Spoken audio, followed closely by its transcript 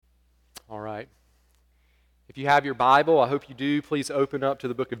All right. If you have your Bible, I hope you do, please open up to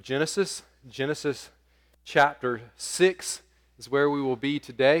the book of Genesis. Genesis chapter 6 is where we will be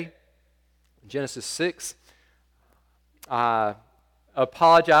today. Genesis 6. I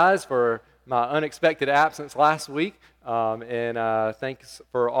apologize for my unexpected absence last week, and thanks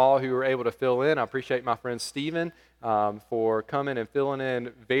for all who were able to fill in. I appreciate my friend Stephen for coming and filling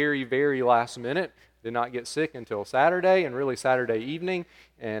in very, very last minute. Did not get sick until Saturday, and really Saturday evening,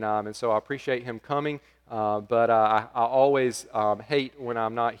 and so I appreciate him coming. But I always hate when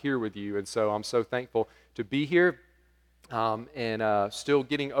I'm not here with you, and so I'm so thankful to be here, and still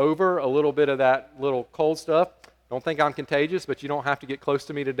getting over a little bit of that little cold stuff. Don't think I'm contagious, but you don't have to get close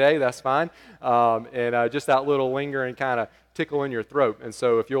to me today. That's fine. And just that little lingering kind of tickle in your throat. And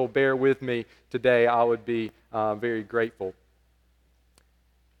so if you'll bear with me today, I would be very grateful.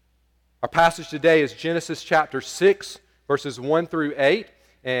 Our passage today is Genesis chapter 6, verses 1 through 8.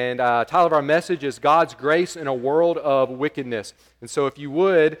 And the title of our message is God's Grace in a World of Wickedness. And so if you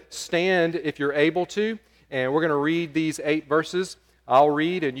would, stand if you're able to. And we're going to read these 8 verses. I'll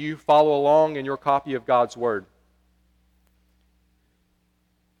read and you follow along in your copy of God's Word.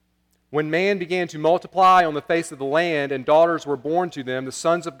 When man began to multiply on the face of the land and daughters were born to them, the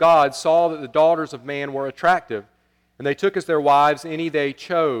sons of God saw that the daughters of man were attractive, and they took as their wives any they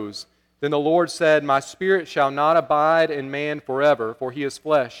chose. Then the Lord said, My spirit shall not abide in man forever, for he is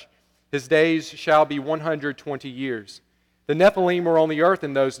flesh. His days shall be 120 years. The Nephilim were on the earth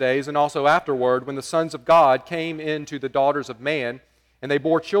in those days, and also afterward, when the sons of God came in to the daughters of man, and they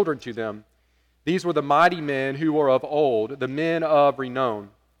bore children to them. These were the mighty men who were of old, the men of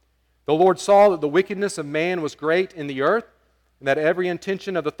renown. The Lord saw that the wickedness of man was great in the earth, and that every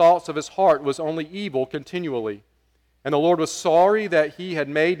intention of the thoughts of his heart was only evil continually. And the Lord was sorry that he had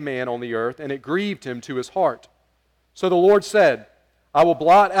made man on the earth, and it grieved him to his heart. So the Lord said, I will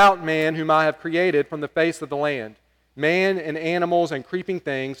blot out man whom I have created from the face of the land, man and animals and creeping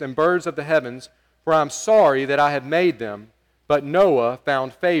things and birds of the heavens, for I am sorry that I have made them. But Noah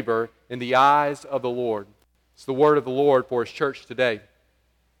found favor in the eyes of the Lord. It's the word of the Lord for his church today.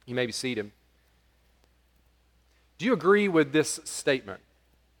 You may be seated. Do you agree with this statement?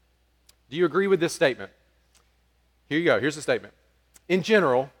 Do you agree with this statement? Here you go. Here's the statement. In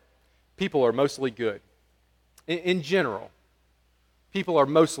general, people are mostly good. In general, people are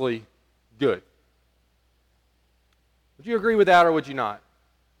mostly good. Would you agree with that or would you not?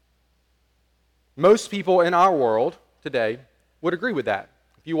 Most people in our world today would agree with that.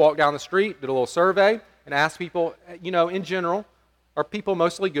 If you walk down the street, did a little survey, and asked people, in general, are people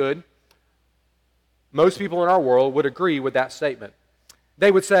mostly good? Most people in our world would agree with that statement. They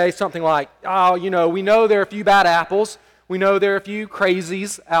would say something like, we know there are a few bad apples. We know there are a few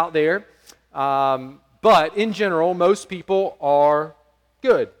crazies out there. But in general, most people are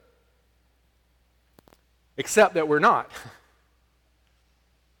good. Except that we're not.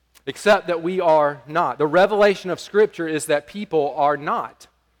 Except that we are not. The revelation of Scripture is that people are not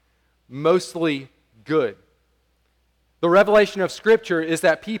mostly good. The revelation of Scripture is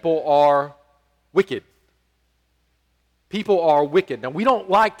that people are wicked. People are wicked. Now, we don't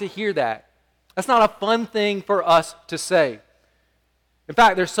like to hear that. That's not a fun thing for us to say. In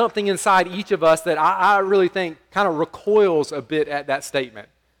fact, there's something inside each of us that I really think kind of recoils a bit at that statement.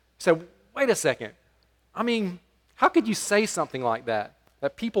 So, wait a second. How could you say something like that?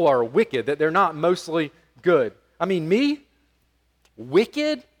 That people are wicked, that they're not mostly good. Me?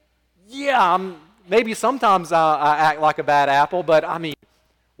 Wicked? Yeah, maybe sometimes I act like a bad apple, but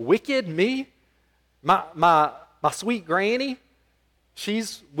wicked? Me? My sweet granny,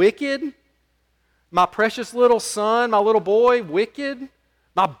 she's wicked. My precious little son, my little boy, wicked.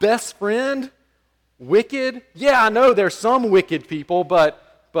 My best friend, wicked. Yeah, I know there's some wicked people, but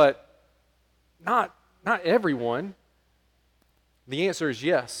not everyone. The answer is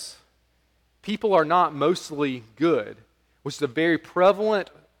yes. People are not mostly good, which is a very prevalent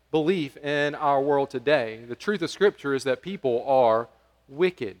belief in our world today. The truth of Scripture is that people are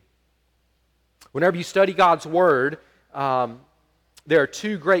wicked. Whenever you study God's Word, there are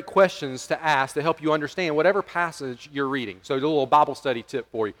 2 great questions to ask to help you understand whatever passage you're reading. So, a little Bible study tip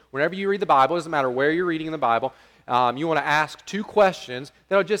for you. Whenever you read the Bible, it doesn't matter where you're reading in the Bible, you want to ask 2 questions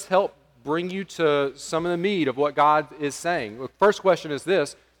that will just help bring you to some of the meat of what God is saying. The first question is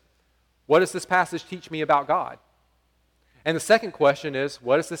this: what does this passage teach me about God? And the second question is,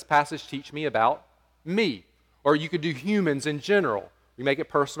 what does this passage teach me about me? Or you could do humans in general. We make it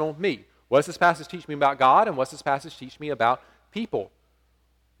personal, me. What does this passage teach me about God, and what does this passage teach me about people?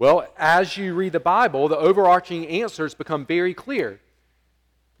 Well, as you read the Bible, the overarching answers become very clear.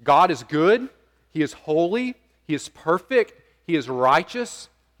 God is good, He is holy, He is perfect, He is righteous,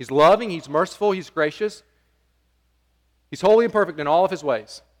 He's loving, He's merciful, He's gracious. He's holy and perfect in all of His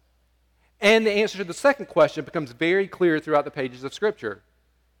ways. And the answer to the second question becomes very clear throughout the pages of Scripture.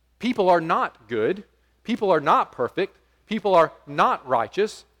 People are not good. People are not perfect. People are not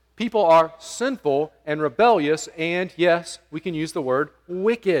righteous. People are sinful and rebellious, and yes, we can use the word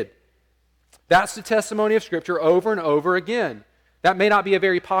wicked. That's the testimony of Scripture over and over again. That may not be a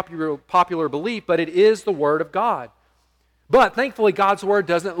very popular belief, but it is the Word of God. But thankfully, God's Word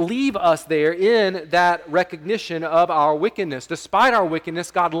doesn't leave us there in that recognition of our wickedness. Despite our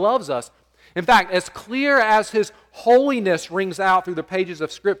wickedness, God loves us. In fact, as clear as His holiness rings out through the pages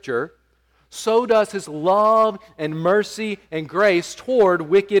of Scripture, so does His love and mercy and grace toward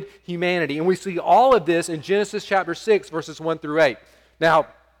wicked humanity. And we see all of this in Genesis chapter 6, verses 1 through 8. Now,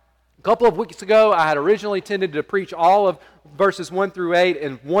 a couple of weeks ago, I had originally intended to preach all of verses 1 through 8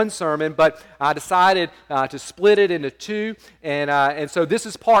 in one sermon, but I decided to split it into two, and so this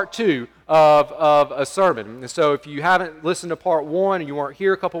is part 2 of a sermon. And so if you haven't listened to part 1 and you weren't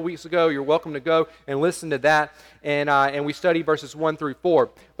here a couple of weeks ago, you're welcome to go and listen to that, and we study verses 1 through 4.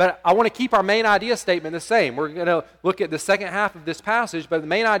 But I want to keep our main idea statement the same. We're going to look at the second half of this passage, but the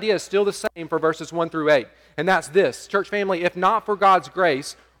main idea is still the same for verses 1 through 8, and that's this. Church family, if not for God's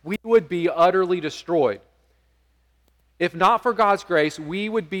grace, we would be utterly destroyed. If not for God's grace, we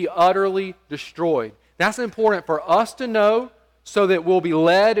would be utterly destroyed. That's important for us to know so that we'll be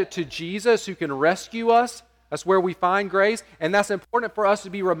led to Jesus who can rescue us. That's where we find grace. And that's important for us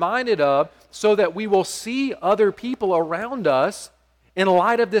to be reminded of so that we will see other people around us in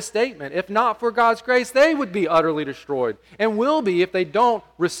light of this statement. If not for God's grace, they would be utterly destroyed and will be if they don't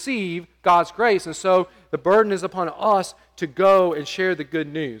receive God's grace. And so the burden is upon us to go and share the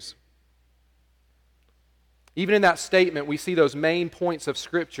good news. Even in that statement, we see those main points of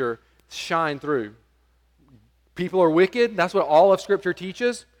Scripture shine through. People are wicked. That's what all of Scripture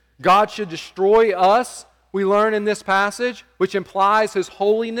teaches. God should destroy us, we learn in this passage, which implies His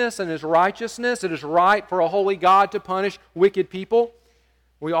holiness and His righteousness. It is right for a holy God to punish wicked people.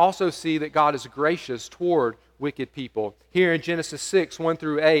 We also see that God is gracious toward wicked people here in Genesis 6, 1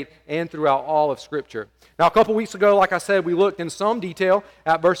 through 8, and throughout all of Scripture. Now, a couple weeks ago, like I said, we looked in some detail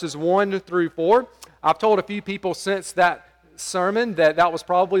at verses 1 through 4. I've told a few people since that sermon that was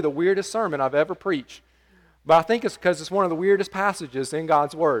probably the weirdest sermon I've ever preached. But I think it's because it's one of the weirdest passages in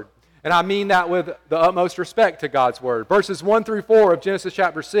God's Word. And I mean that with the utmost respect to God's Word. Verses 1 through 4 of Genesis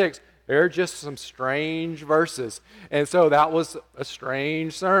chapter 6, they're just some strange verses. And so that was a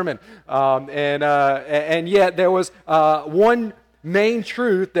strange sermon. And yet there was one main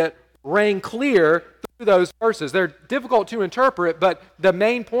truth that rang clear through those verses. They're difficult to interpret, but the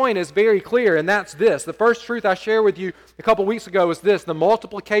main point is very clear, and that's this. The first truth I shared with you a couple weeks ago is this: the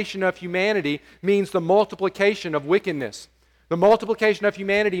multiplication of humanity means the multiplication of wickedness. The multiplication of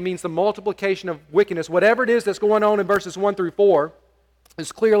humanity means the multiplication of wickedness. Whatever it is that's going on in verses 1 through 4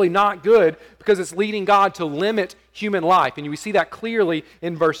 is clearly not good because it's leading God to limit human life, and we see that clearly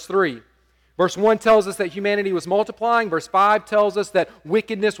in verse 3. Verse 1 tells us that humanity was multiplying. Verse 5 tells us that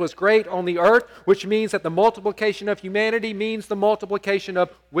wickedness was great on the earth, which means that the multiplication of humanity means the multiplication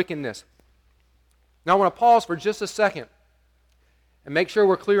of wickedness. Now I want to pause for just a second and make sure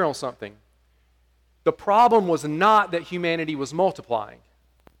we're clear on something. The problem was not that humanity was multiplying.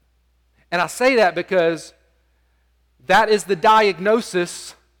 And I say that because that is the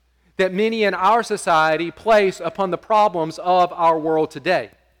diagnosis that many in our society place upon the problems of our world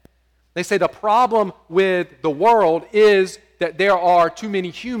today. They say the problem with the world is that there are too many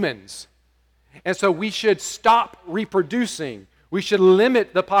humans. And so we should stop reproducing. We should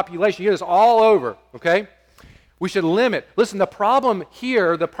limit the population. You hear this all over, okay? We should limit. Listen, the problem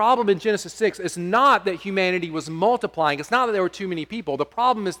here, the problem in Genesis 6 is not that humanity was multiplying. It's not that there were too many people. The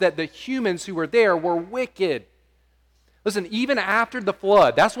problem is that the humans who were there were wicked. Listen, even after the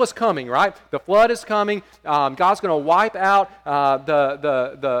flood, that's what's coming, right? The flood is coming. God's going to wipe out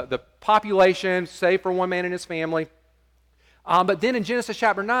the population, save for one man and his family. But then in Genesis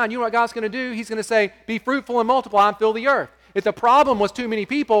chapter 9, you know what God's going to do? He's going to say, be fruitful and multiply and fill the earth. If the problem was too many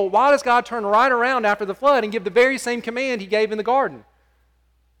people, why does God turn right around after the flood and give the very same command He gave in the garden?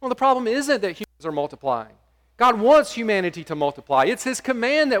 Well, the problem isn't that humans are multiplying. God wants humanity to multiply. It's His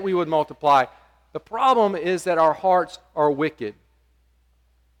command that we would multiply. The problem is that our hearts are wicked.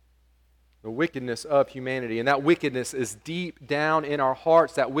 The wickedness of humanity. And that wickedness is deep down in our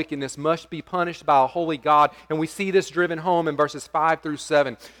hearts. That wickedness must be punished by a holy God. And we see this driven home in verses 5 through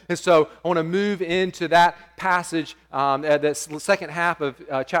 7. And so I want to move into that passage, the second half of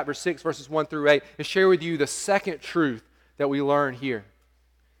chapter 6, verses 1 through 8, and share with you the second truth that we learn here.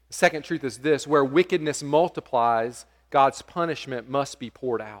 The second truth is this: where wickedness multiplies, God's punishment must be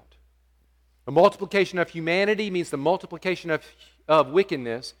poured out. The multiplication of humanity means the multiplication of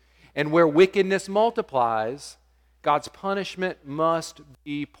wickedness, and where wickedness multiplies, God's punishment must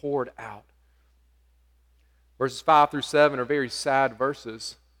be poured out. Verses 5 through 7 are very sad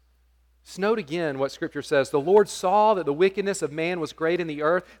verses. Just note again what Scripture says. The Lord saw that the wickedness of man was great in the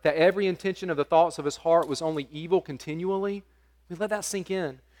earth, that every intention of the thoughts of his heart was only evil continually. Let that sink in.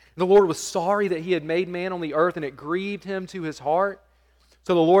 And the Lord was sorry that he had made man on the earth, and it grieved him to his heart.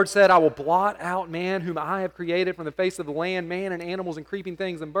 So the Lord said, I will blot out man whom I have created from the face of the land, man and animals and creeping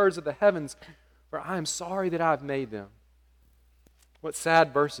things and birds of the heavens, for I am sorry that I have made them. What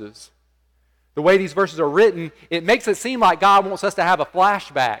sad verses. The way these verses are written, it makes it seem like God wants us to have a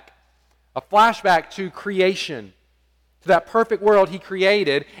flashback to creation, to that perfect world he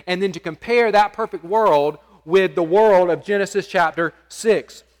created, and then to compare that perfect world with the world of Genesis chapter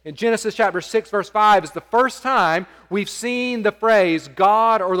 6. In Genesis chapter 6, verse 5 is the first time we've seen the phrase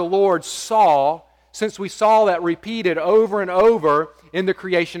God or the Lord saw, since we saw that repeated over and over in the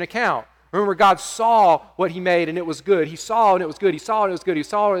creation account. Remember, God saw what he made and it was good. He saw and it was good. He saw and it was good. He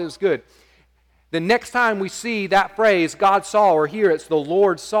saw and it was good. The next time we see that phrase, God saw, or here it's the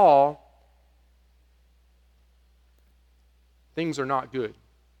Lord saw, things are not good.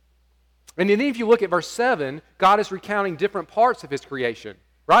 And then if you look at verse 7, God is recounting different parts of his creation.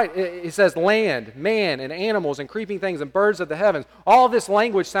 Right? It says land, man, and animals, and creeping things, and birds of the heavens. All this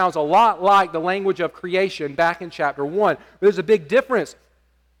language sounds a lot like the language of creation back in chapter 1. But there's a big difference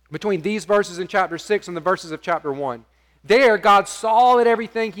between these verses in chapter 6 and the verses of chapter 1. There, God saw that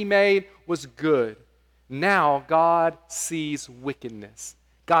everything he made was good. Now, God sees wickedness.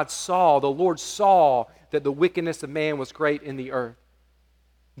 The Lord saw that the wickedness of man was great in the earth.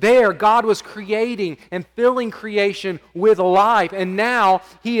 There, God was creating and filling creation with life, and now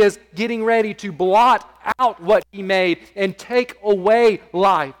he is getting ready to blot out what he made and take away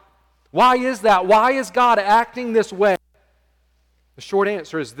life. Why is that? Why is God acting this way? The short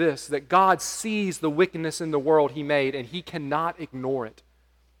answer is this, that God sees the wickedness in the world he made, and he cannot ignore it.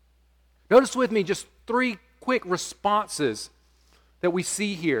 Notice with me just 3 quick responses that we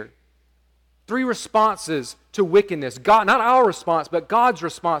see here. 3 responses to wickedness. God, not our response, but God's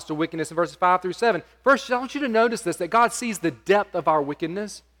response to wickedness in verses 5 through 7. First, I want you to notice this, that God sees the depth of our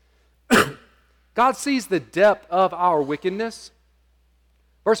wickedness. God sees the depth of our wickedness.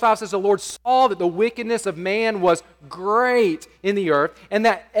 Verse 5 says, the Lord saw that the wickedness of man was great in the earth, and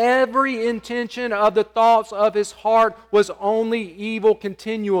that every intention of the thoughts of his heart was only evil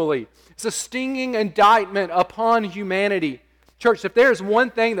continually. It's a stinging indictment upon humanity. Church, if there's one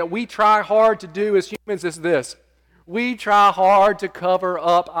thing that we try hard to do as humans, it's this. We try hard to cover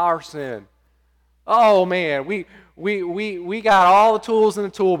up our sin. Oh man, we got all the tools in the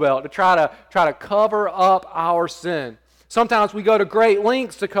tool belt to try to cover up our sin. Sometimes we go to great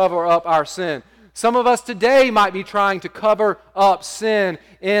lengths to cover up our sin. Some of us today might be trying to cover up sin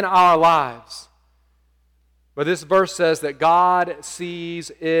in our lives. But this verse says that God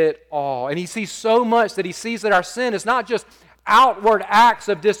sees it all. And he sees so much that he sees that our sin is not just outward acts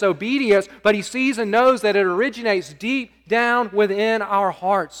of disobedience, but he sees and knows that it originates deep down within our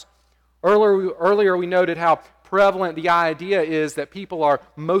hearts. Earlier we noted how prevalent the idea is that people are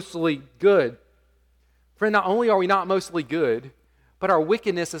mostly good. Friend, not only are we not mostly good, but our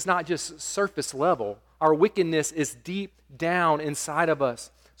wickedness is not just surface level. Our wickedness is deep down inside of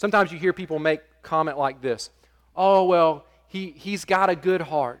us. Sometimes you hear people make comment like this. Oh, well, he's got a good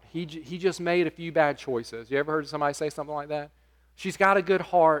heart. He just made a few bad choices. You ever heard somebody say something like that? She's got a good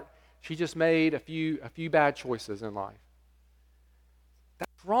heart. She just made a few bad choices in life.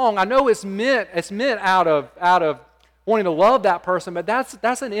 That's wrong. I know it's meant out of wanting to love that person, but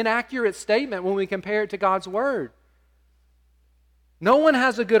that's an inaccurate statement when we compare it to God's word. No one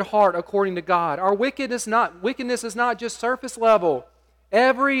has a good heart according to God. Our wickedness is not just surface level.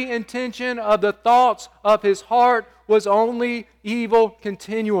 Every intention of the thoughts of his heart was only evil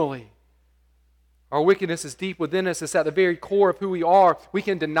continually. Our wickedness is deep within us. It's at the very core of who we are. We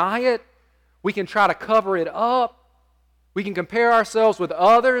can deny it. We can try to cover it up. We can compare ourselves with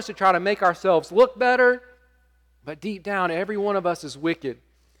others to try to make ourselves look better. But deep down, every one of us is wicked.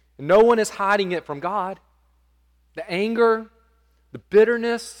 And no one is hiding it from God. The anger, the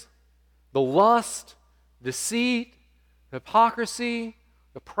bitterness, the lust, deceit, the hypocrisy,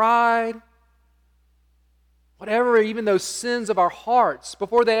 the pride, whatever, even those sins of our hearts,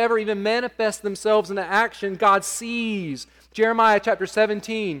 before they ever even manifest themselves into action, God sees. Jeremiah chapter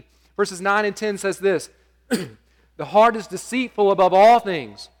 17, verses 9 and 10 says this, the heart is deceitful above all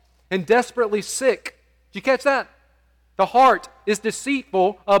things and desperately sick. Did you catch that? The heart is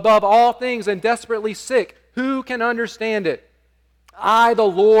deceitful above all things and desperately sick. Who can understand it? I, the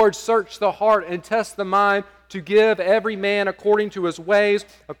Lord, search the heart and test the mind to give every man according to his ways,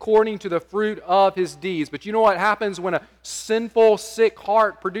 according to the fruit of his deeds. But you know what happens when a sinful, sick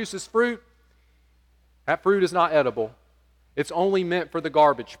heart produces fruit? That fruit is not edible. It's only meant for the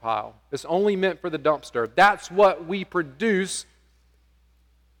garbage pile. It's only meant for the dumpster. That's what we produce.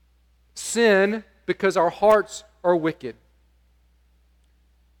 Sin, because our hearts are wicked.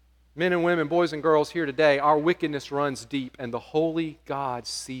 Men and women, boys and girls here today, our wickedness runs deep, and the holy God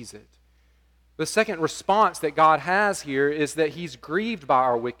sees it. The second response that God has here is that He's grieved by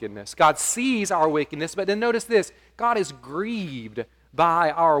our wickedness. God sees our wickedness, but then notice this, God is grieved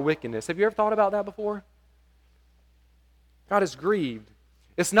by our wickedness. Have you ever thought about that before? God is grieved.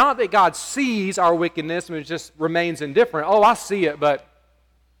 It's not that God sees our wickedness and just remains indifferent. Oh, I see it, but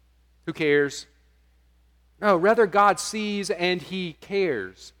who cares? No, rather God sees and He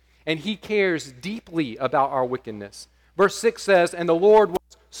cares. And He cares deeply about our wickedness. Verse 6 says, and the Lord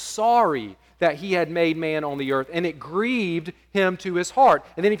was sorry that He had made man on the earth, and it grieved Him to His heart.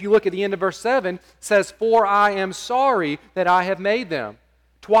 And then if you look at the end of verse 7, it says, for I am sorry that I have made them.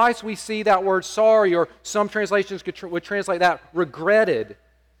 Twice we see that word sorry, or some translations would translate that regretted.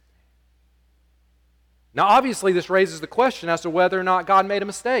 Now obviously this raises the question as to whether or not God made a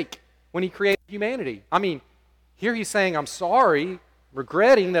mistake when He created humanity. I mean, here He's saying, I'm sorry,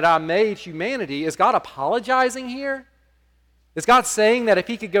 regretting that I made humanity. Is God apologizing here? Is God saying that if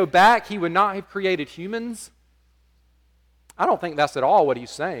He could go back, He would not have created humans? I don't think that's at all what He's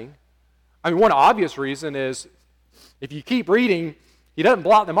saying. I mean, one obvious reason is if you keep reading, He doesn't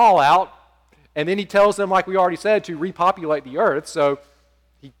blot them all out, and then He tells them, like we already said, to repopulate the earth. So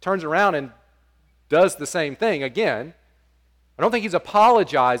He turns around and does the same thing again. I don't think He's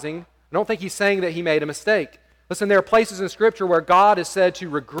apologizing. I don't think He's saying that He made a mistake. Listen, there are places in Scripture where God is said to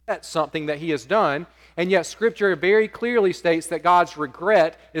regret something that He has done, and yet Scripture very clearly states that God's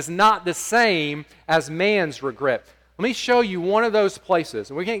regret is not the same as man's regret. Let me show you one of those places,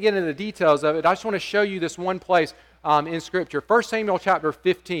 and we can't get into the details of it. I just want to show you this one place in Scripture. 1 Samuel chapter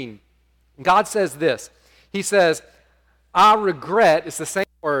 15. God says this. He says, I regret, it's the same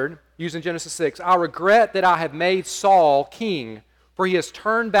word used in Genesis 6, I regret that I have made Saul king, for he has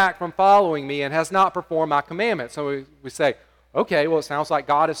turned back from following me and has not performed my commandments. So we say, okay, well, it sounds like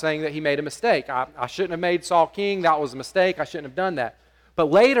God is saying that He made a mistake. I shouldn't have made Saul king. That was a mistake. I shouldn't have done that. But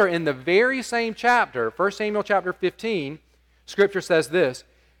later in the very same chapter, 1 Samuel chapter 15, Scripture says this,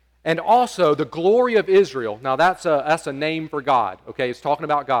 and also the glory of Israel. Now that's a name for God. Okay, it's talking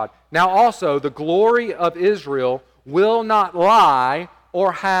about God. Now also the glory of Israel will not lie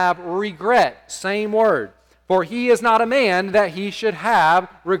or have regret. Same word. For he is not a man that he should have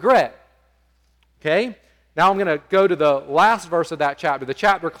regret. Okay? Now I'm going to go to the last verse of that chapter. The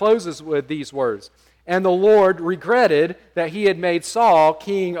chapter closes with these words. And the Lord regretted that He had made Saul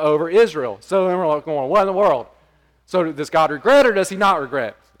king over Israel. So then we're going, what in the world? So does God regret or does He not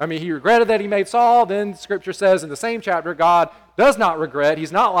regret? I mean, He regretted that He made Saul. Then Scripture says in the same chapter, God does not regret.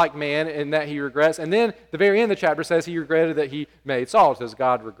 He's not like man in that He regrets. And then the very end of the chapter says He regretted that He made Saul. Does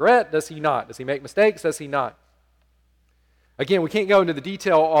God regret? Does He not? Does He make mistakes? Does He not? Again, we can't go into the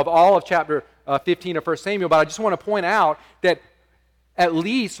detail of all of chapter 15 of 1 Samuel, but I just want to point out that at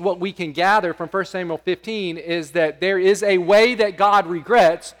least what we can gather from 1 Samuel 15 is that there is a way that God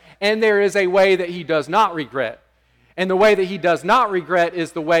regrets, and there is a way that He does not regret. And the way that He does not regret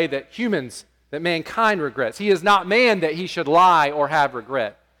is the way that mankind regrets. He is not man that He should lie or have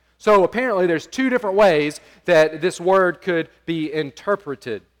regret. So apparently there's two different ways that this word could be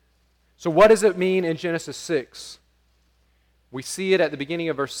interpreted. So what does it mean in Genesis 6? We see it at the beginning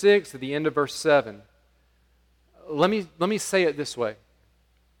of verse 6, at the end of verse 7. Let me say it this way.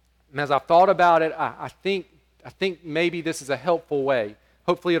 And as I've thought about it, I think maybe this is a helpful way.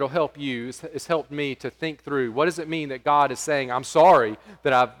 Hopefully it'll help you. It's helped me to think through, what does it mean that God is saying, I'm sorry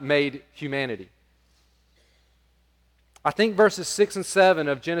that I've made humanity? I think verses 6 and 7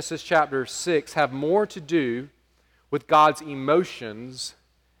 of Genesis chapter 6 have more to do with God's emotions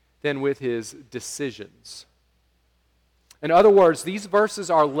than with His decisions. In other words, these verses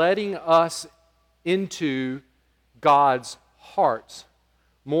are letting us into God's heart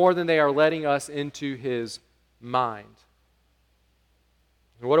more than they are letting us into His mind.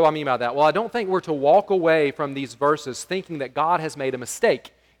 And what do I mean by that? Well, I don't think we're to walk away from these verses thinking that God has made a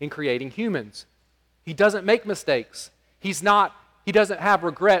mistake in creating humans. He doesn't make mistakes. He doesn't have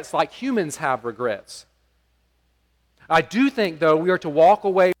regrets like humans have regrets. I do think, though, we are to walk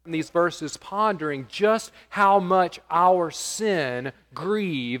away from these verses pondering just how much our sin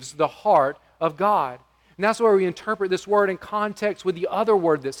grieves the heart of God. And that's where we interpret this word in context with the other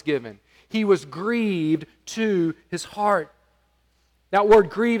word that's given. He was grieved to his heart. That word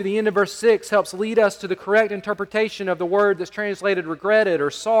grieved at the end of verse 6 helps lead us to the correct interpretation of the word that's translated regretted or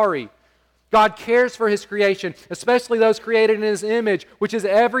sorry. God cares for his creation, especially those created in his image, which is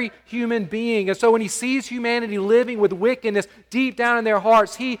every human being. And so when he sees humanity living with wickedness deep down in their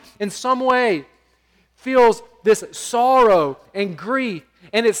hearts, he, in some way, feels this sorrow and grief,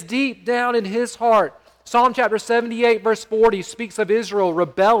 and it's deep down in his heart. Psalm chapter 78, verse 40 speaks of Israel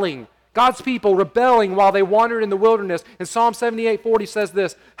rebelling, God's people rebelling while they wandered in the wilderness. And Psalm 78:40 says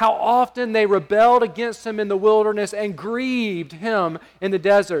this, how often they rebelled against him in the wilderness and grieved him in the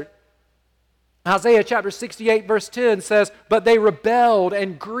desert. Isaiah chapter 68 verse 10 says, but they rebelled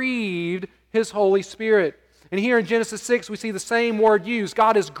and grieved his Holy Spirit. And here in Genesis 6 we see the same word used.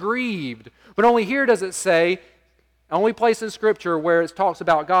 God is grieved. But only here does it say, only place in Scripture where it talks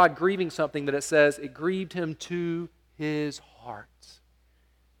about God grieving something, that it says it grieved him to his heart.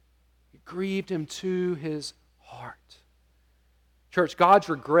 It grieved him to his heart. Church, God's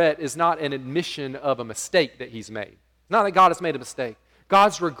regret is not an admission of a mistake that he's made. Not that God has made a mistake.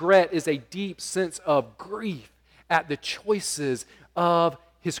 God's regret is a deep sense of grief at the choices of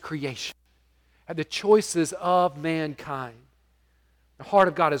his creation, at the choices of mankind. The heart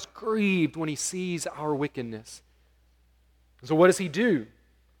of God is grieved when he sees our wickedness. So what does he do?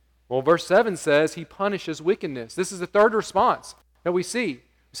 Well, verse 7 says he punishes wickedness. This is the third response that we see.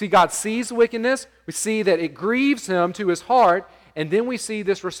 We see God sees wickedness, we see that it grieves him to his heart, and then we see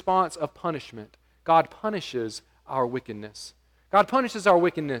this response of punishment. God punishes our wickedness. God punishes our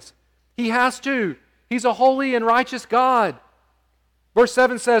wickedness. He has to. He's a holy and righteous God. Verse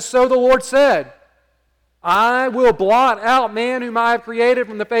 7 says, so the Lord said, I will blot out man whom I have created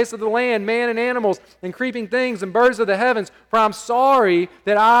from the face of the land, man and animals, and creeping things, and birds of the heavens, for I'm sorry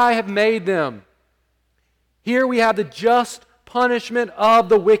that I have made them. Here we have the just punishment of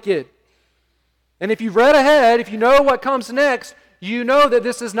the wicked. And if you've read ahead, if you know what comes next, you know that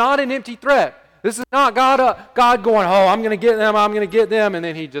this is not an empty threat. This is not God going, oh, I'm going to get them, and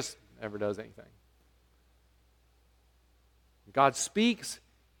then he just never does anything. God speaks,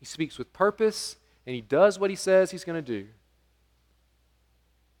 he speaks with purpose, and he does what he says he's going to do.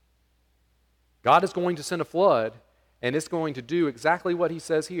 God is going to send a flood, and it's going to do exactly what he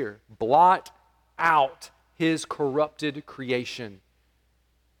says here. Blot out his corrupted creation.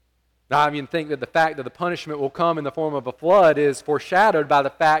 Now, I think that the fact that the punishment will come in the form of a flood is foreshadowed by the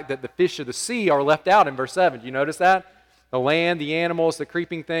fact that the fish of the sea are left out in verse 7. Do you notice that? The land, the animals, the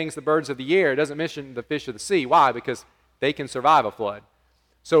creeping things, the birds of the air. It doesn't mention the fish of the sea. Why? Because they can survive a flood.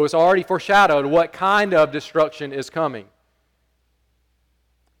 So it's already foreshadowed what kind of destruction is coming.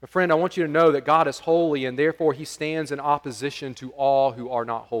 But friend, I want you to know that God is holy, and therefore he stands in opposition to all who are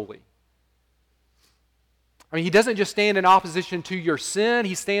not holy. He doesn't just stand in opposition to your sin,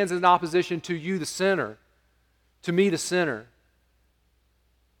 he stands in opposition to you, the sinner, to me, the sinner.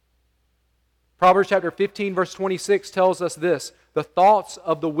 Proverbs chapter 15, verse 26 tells us this, the thoughts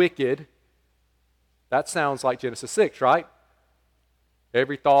of the wicked, that sounds like Genesis 6, right?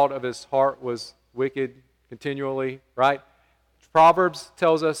 Every thought of his heart was wicked continually, right? Proverbs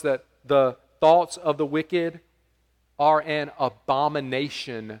tells us that the thoughts of the wicked are an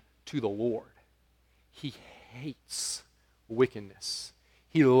abomination to the Lord. He hates wickedness.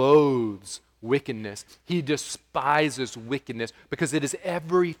 He loathes wickedness. He despises wickedness because it is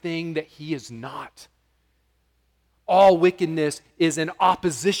everything that he is not. All wickedness is in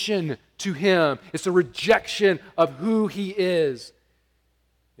opposition to him. It's a rejection of who he is.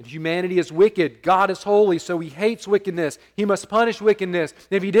 And humanity is wicked. God is holy, so he hates wickedness. He must punish wickedness.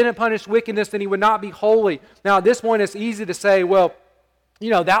 And if he didn't punish wickedness, then he would not be holy. Now, at this point, it's easy to say, well,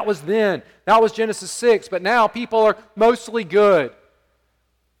 that was then. That was Genesis 6, but now people are mostly good.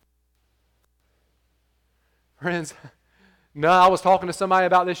 Friends, no, I was talking to somebody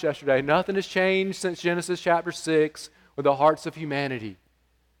about this yesterday. Nothing has changed since Genesis chapter 6 with the hearts of humanity.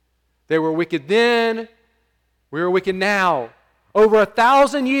 They were wicked then, we are wicked now. Over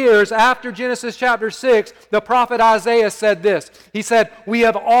 1,000 years after Genesis chapter 6, the prophet Isaiah said this. He said, we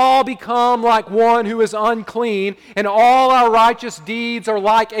have all become like one who is unclean, and all our righteous deeds are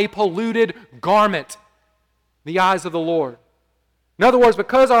like a polluted garment in the eyes of the Lord. In other words,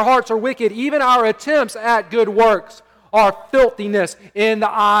 because our hearts are wicked, even our attempts at good works are filthiness in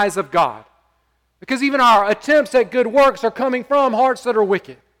the eyes of God. Because even our attempts at good works are coming from hearts that are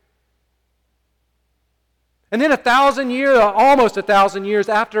wicked. And then almost 1,000 years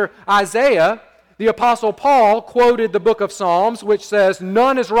after Isaiah, the Apostle Paul quoted the book of Psalms, which says,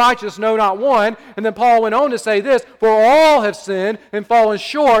 none is righteous, no, not one. And then Paul went on to say this, for all have sinned and fallen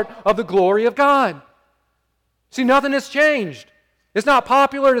short of the glory of God. See, nothing has changed. It's not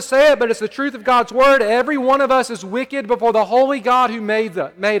popular to say it, but it's the truth of God's Word. Every one of us is wicked before the holy God who made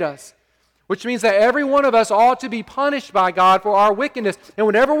us, which means that every one of us ought to be punished by God for our wickedness. And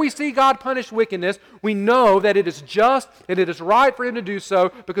whenever we see God punish wickedness, we know that it is just and it is right for Him to do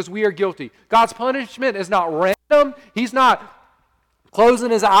so because we are guilty. God's punishment is not random. He's not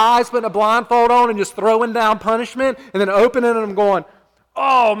closing His eyes, putting a blindfold on, and just throwing down punishment and then opening them and going,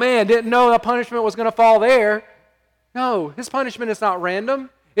 oh man, didn't know that punishment was going to fall there. No, His punishment is not random.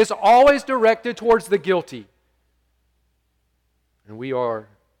 It's always directed towards the guilty. And we are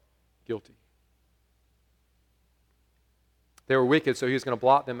guilty. They were wicked, so He was going to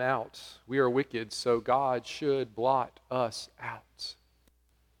blot them out. We are wicked, so God should blot us out.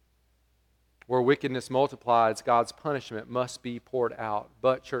 Where wickedness multiplies, God's punishment must be poured out.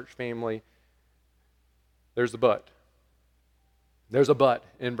 But, church family, there's a but. There's a but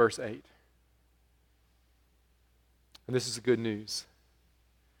in verse 8. And this is the good news.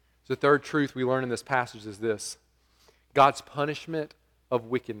 The third truth we learn in this passage is this: God's punishment of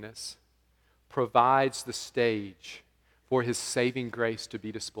wickedness provides the stage for His saving grace to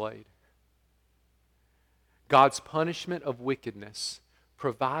be displayed. God's punishment of wickedness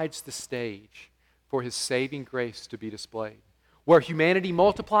provides the stage for His saving grace to be displayed. Where humanity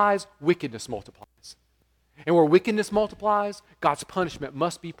multiplies, wickedness multiplies. And where wickedness multiplies, God's punishment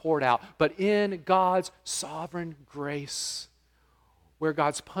must be poured out. But in God's sovereign grace, where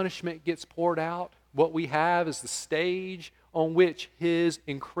God's punishment gets poured out, what we have is the stage on which His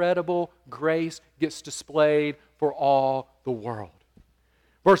incredible grace gets displayed for all the world.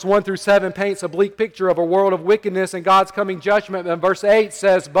 Verse 1 through 7 paints a bleak picture of a world of wickedness and God's coming judgment. And verse 8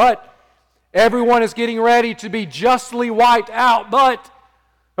 says, but everyone is getting ready to be justly wiped out. But,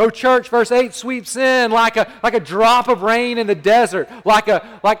 oh church, verse 8 sweeps in like a drop of rain in the desert,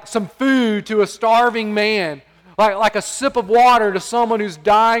 like some food to a starving man, like a sip of water to someone who's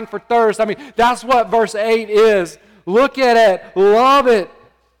dying for thirst. I mean, that's what verse 8 is. Look at it. Love it.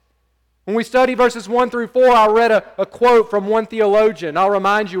 When we study verses 1 through 4, I read a quote from one theologian. I'll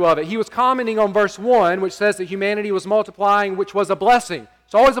remind you of it. He was commenting on verse 1, which says that humanity was multiplying, which was a blessing.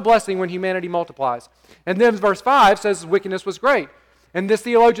 It's always a blessing when humanity multiplies. And then verse 5 says wickedness was great. And this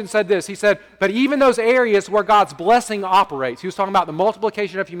theologian said this. He said, but even those areas where God's blessing operates, he was talking about the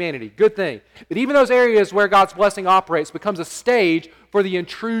multiplication of humanity, good thing. But even those areas where God's blessing operates becomes a stage for the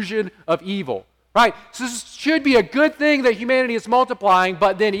intrusion of evil. Right? So this should be a good thing that humanity is multiplying,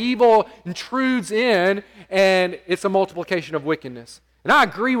 but then evil intrudes in and it's a multiplication of wickedness. And I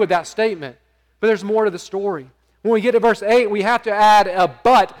agree with that statement, but there's more to the story. When we get to verse 8, we have to add a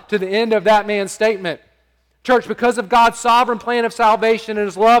but to the end of that man's statement. Church, because of God's sovereign plan of salvation and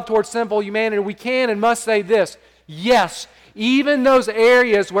His love towards sinful humanity, we can and must say this: yes, even those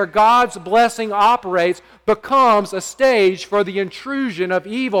areas where God's blessing operates becomes a stage for the intrusion of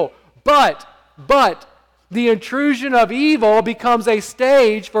evil. But the intrusion of evil becomes a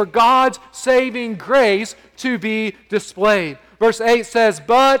stage for God's saving grace to be displayed. Verse 8 says,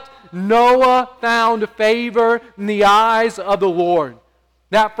 but Noah found favor in the eyes of the Lord.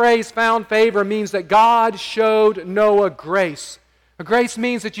 That phrase, found favor, means that God showed Noah grace. Grace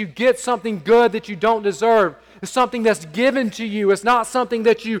means that you get something good that you don't deserve. It's something that's given to you. It's not something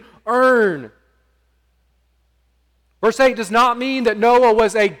that you earn. Verse 8 does not mean that Noah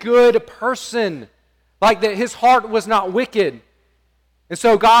was a good person, like that his heart was not wicked. And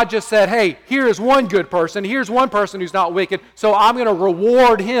so God just said, hey, here is one good person. Here's one person who's not wicked, so I'm going to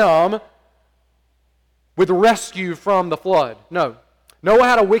reward him with rescue from the flood. No. Noah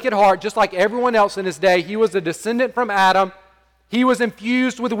had a wicked heart just like everyone else in his day. He was a descendant from Adam. He was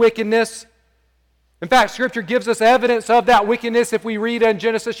infused with wickedness. In fact, Scripture gives us evidence of that wickedness if we read in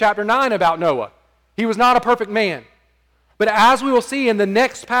Genesis chapter 9 about Noah. He was not a perfect man. But as we will see in the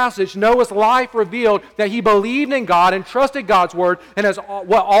next passage, Noah's life revealed that he believed in God and trusted God's word. And as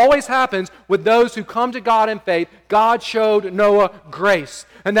what always happens with those who come to God in faith, God showed Noah grace.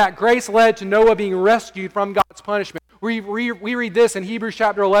 And that grace led to Noah being rescued from God's punishment. We read this in Hebrews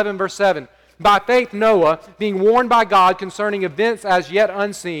chapter 11, verse 7. By faith Noah, being warned by God concerning events as yet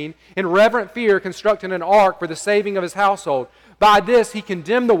unseen, in reverent fear constructed an ark for the saving of his household. By this he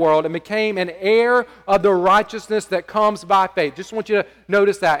condemned the world and became an heir of the righteousness that comes by faith. Just want you to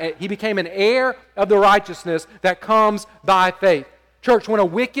notice that. He became an heir of the righteousness that comes by faith. Church, when a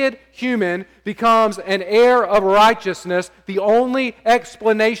wicked human becomes an heir of righteousness, the only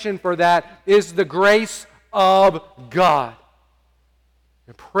explanation for that is the grace of God.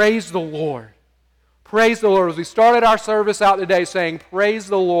 And praise the Lord. Praise the Lord. As we started our service out today saying, praise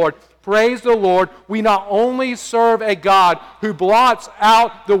the Lord. Praise the Lord. We not only serve a God who blots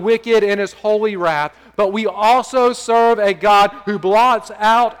out the wicked in His holy wrath, but we also serve a God who blots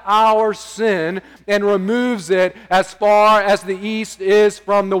out our sin and removes it as far as the east is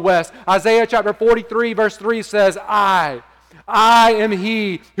from the west. Isaiah chapter 43 verse 3 says, I am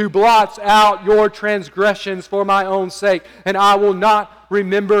he who blots out your transgressions for my own sake, and I will not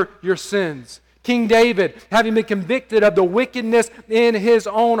remember your sins. King David, having been convicted of the wickedness in his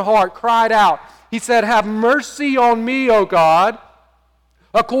own heart, cried out. He said, have mercy on me, O God,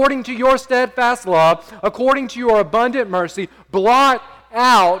 according to your steadfast love, according to your abundant mercy, blot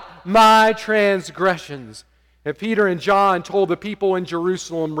out my transgressions. And Peter and John told the people in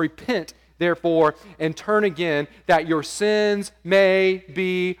Jerusalem, repent, therefore, and turn again, that your sins may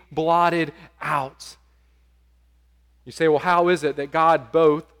be blotted out. You say, well, how is it that God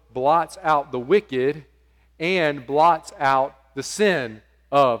both blots out the wicked and blots out the sin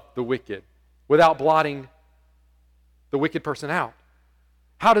of the wicked without blotting the wicked person out?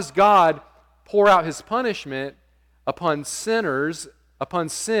 How does God pour out his punishment upon sinners, upon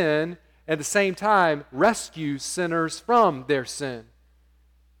sin, and at the same time rescue sinners from their sin?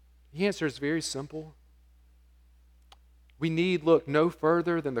 The answer is very simple. We need look no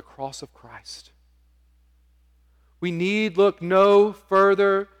further than the cross of Christ. We need look no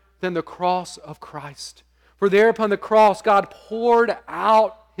further than the cross of Christ. For there upon the cross, God poured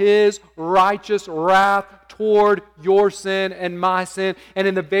out his righteous wrath toward your sin and my sin. And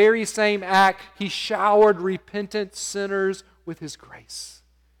in the very same act, he showered repentant sinners with his grace.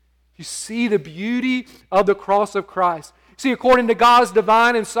 You see the beauty of the cross of Christ. See, according to God's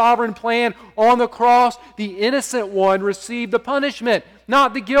divine and sovereign plan on the cross, the innocent one received the punishment,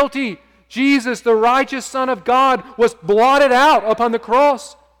 not the guilty. Jesus, the righteous Son of God, was blotted out upon the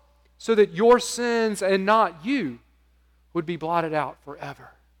cross so that your sins and not you would be blotted out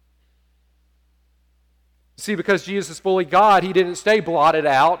forever. See, because Jesus is fully God, he didn't stay blotted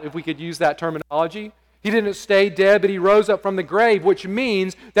out, if we could use that terminology. He didn't stay dead, but he rose up from the grave, which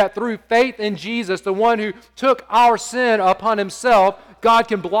means that through faith in Jesus, the one who took our sin upon himself, God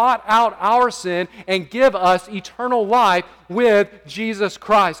can blot out our sin and give us eternal life with Jesus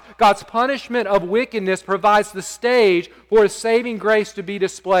Christ. God's punishment of wickedness provides the stage for his saving grace to be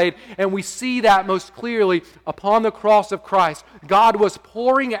displayed, and we see that most clearly upon the cross of Christ. God was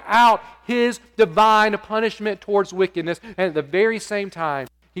pouring out his divine punishment towards wickedness, and at the very same time,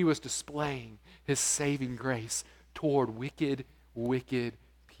 he was displaying his saving grace toward wicked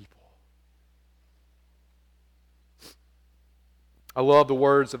people. I love the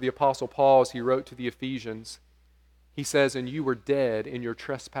words of the Apostle Paul as he wrote to the Ephesians. He says, and you were dead in your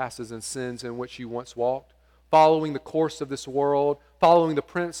trespasses and sins in which you once walked, following the course of this world, following the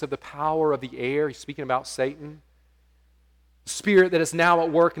prince of the power of the air. He's speaking about Satan. The spirit that is now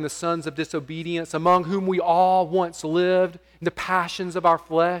at work in the sons of disobedience, among whom we all once lived in the passions of our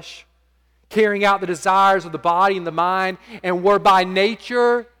flesh, carrying out the desires of the body and the mind, and were by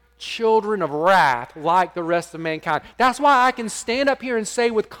nature children of wrath like the rest of mankind. That's why I can stand up here and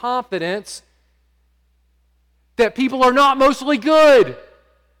say with confidence that people are not mostly good.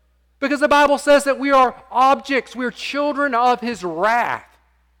 Because the Bible says that we are objects, we are children of his wrath.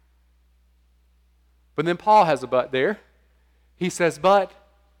 But then Paul has a but there. He says, but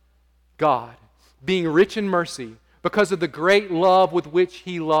God, being rich in mercy, because of the great love with which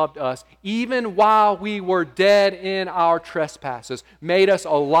he loved us, even while we were dead in our trespasses, made us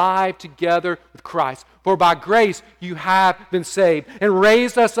alive together with Christ. For by grace you have been saved, and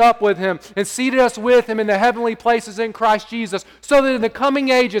raised us up with him, and seated us with him in the heavenly places in Christ Jesus, so that in the coming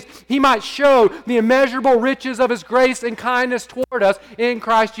ages he might show the immeasurable riches of his grace and kindness toward us in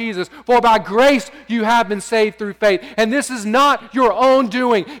Christ Jesus. For by grace you have been saved through faith. And this is not your own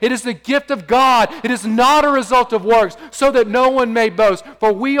doing. It is the gift of God. It is not a result of works, so that no one may boast.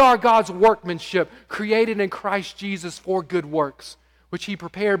 For we are God's workmanship, created in Christ Jesus for good works, which he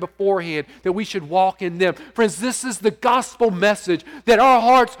prepared beforehand that we should walk in them. Friends, this is the gospel message, that our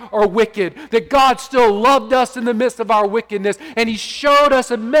hearts are wicked, that God still loved us in the midst of our wickedness, and he showed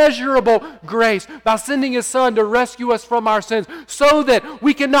us immeasurable grace by sending his Son to rescue us from our sins, so that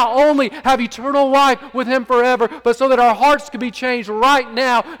we can not only have eternal life with him forever, but so that our hearts can be changed right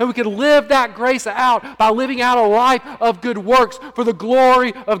now, and we can live that grace out by living out a life of good works for the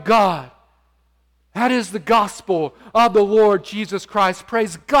glory of God. That is the gospel of the Lord Jesus Christ.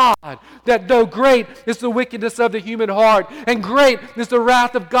 Praise God that though great is the wickedness of the human heart, and great is the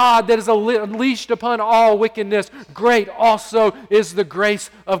wrath of God that is unleashed upon all wickedness, great also is the grace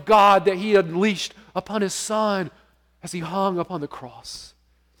of God that he unleashed upon his Son as he hung upon the cross.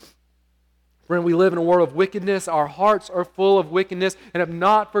 When we live in a world of wickedness, our hearts are full of wickedness, and if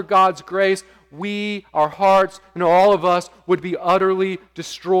not for God's grace, our hearts, all of us would be utterly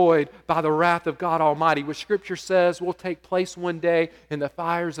destroyed by the wrath of God Almighty, which Scripture says will take place one day in the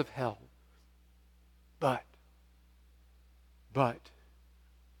fires of hell. But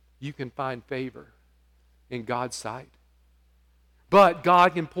you can find favor in God's sight. But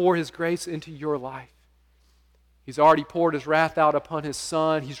God can pour His grace into your life. He's already poured His wrath out upon His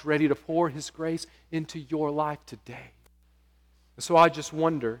Son. He's ready to pour His grace into your life today. And so I just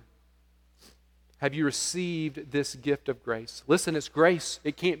wonder, have you received this gift of grace? Listen, it's grace.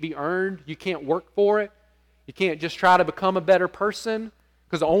 It can't be earned. You can't work for it. You can't just try to become a better person,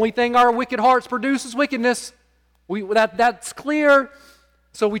 because the only thing our wicked hearts produce is wickedness. That's clear.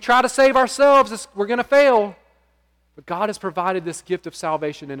 So we try to save ourselves. We're going to fail. But God has provided this gift of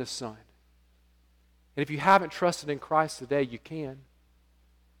salvation in His Son. And if you haven't trusted in Christ today, you can.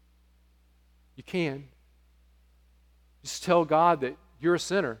 You can. Just tell God that you're a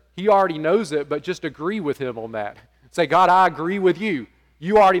sinner. He already knows it, but just agree with Him on that. Say, God, I agree with you.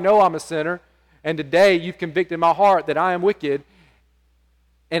 You already know I'm a sinner, and today you've convicted my heart that I am wicked,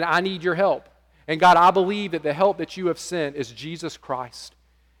 and I need your help. And God, I believe that the help that you have sent is Jesus Christ.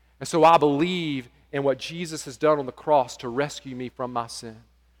 And so I believe in what Jesus has done on the cross to rescue me from my sin.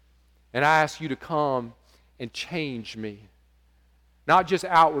 And I ask you to come and change me. Not just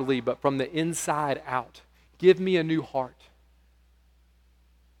outwardly, but from the inside out. Give me a new heart.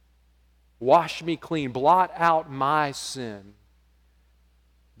 Wash me clean. Blot out my sin,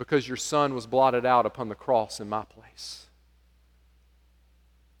 because your Son was blotted out upon the cross in my place.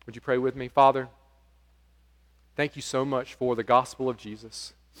 Would you pray with me? Father, thank you so much for the gospel of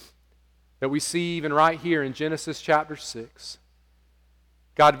Jesus that we see even right here in Genesis chapter 6.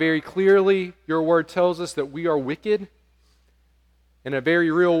 God, very clearly, your word tells us that we are wicked. In a very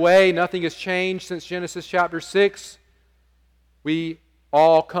real way, nothing has changed since Genesis chapter 6. We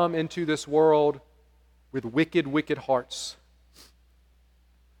all come into this world with wicked, wicked hearts.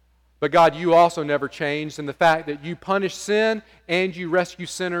 But God, you also never changed in the fact that you punish sin and you rescue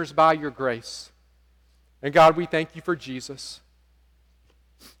sinners by your grace. And God, we thank you for Jesus.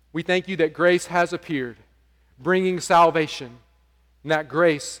 We thank you that grace has appeared, bringing salvation. And that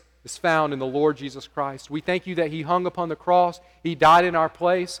grace is found in the Lord Jesus Christ. We thank you that He hung upon the cross. He died in our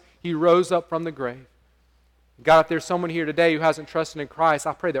place. He rose up from the grave. God, if there's someone here today who hasn't trusted in Christ,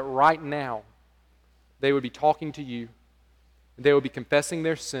 I pray that right now they would be talking to you. And they would be confessing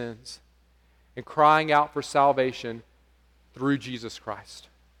their sins and crying out for salvation through Jesus Christ.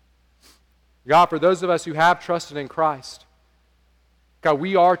 God, for those of us who have trusted in Christ, God,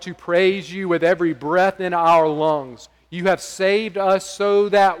 we are to praise you with every breath in our lungs. You have saved us so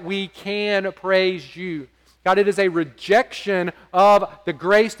that we can praise you. God, it is a rejection of the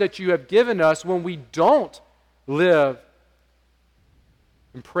grace that you have given us when we don't live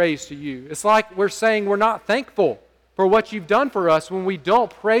in praise to you. It's like we're saying we're not thankful for what you've done for us when we don't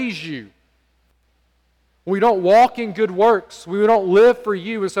praise you. We don't walk in good works. We don't live for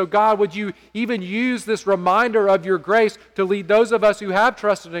you. And so, God, would you even use this reminder of your grace to lead those of us who have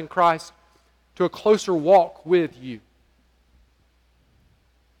trusted in Christ to a closer walk with you.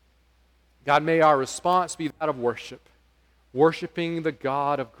 God, may our response be that of worship, worshiping the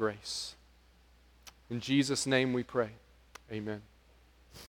God of grace. In Jesus' name we pray. Amen.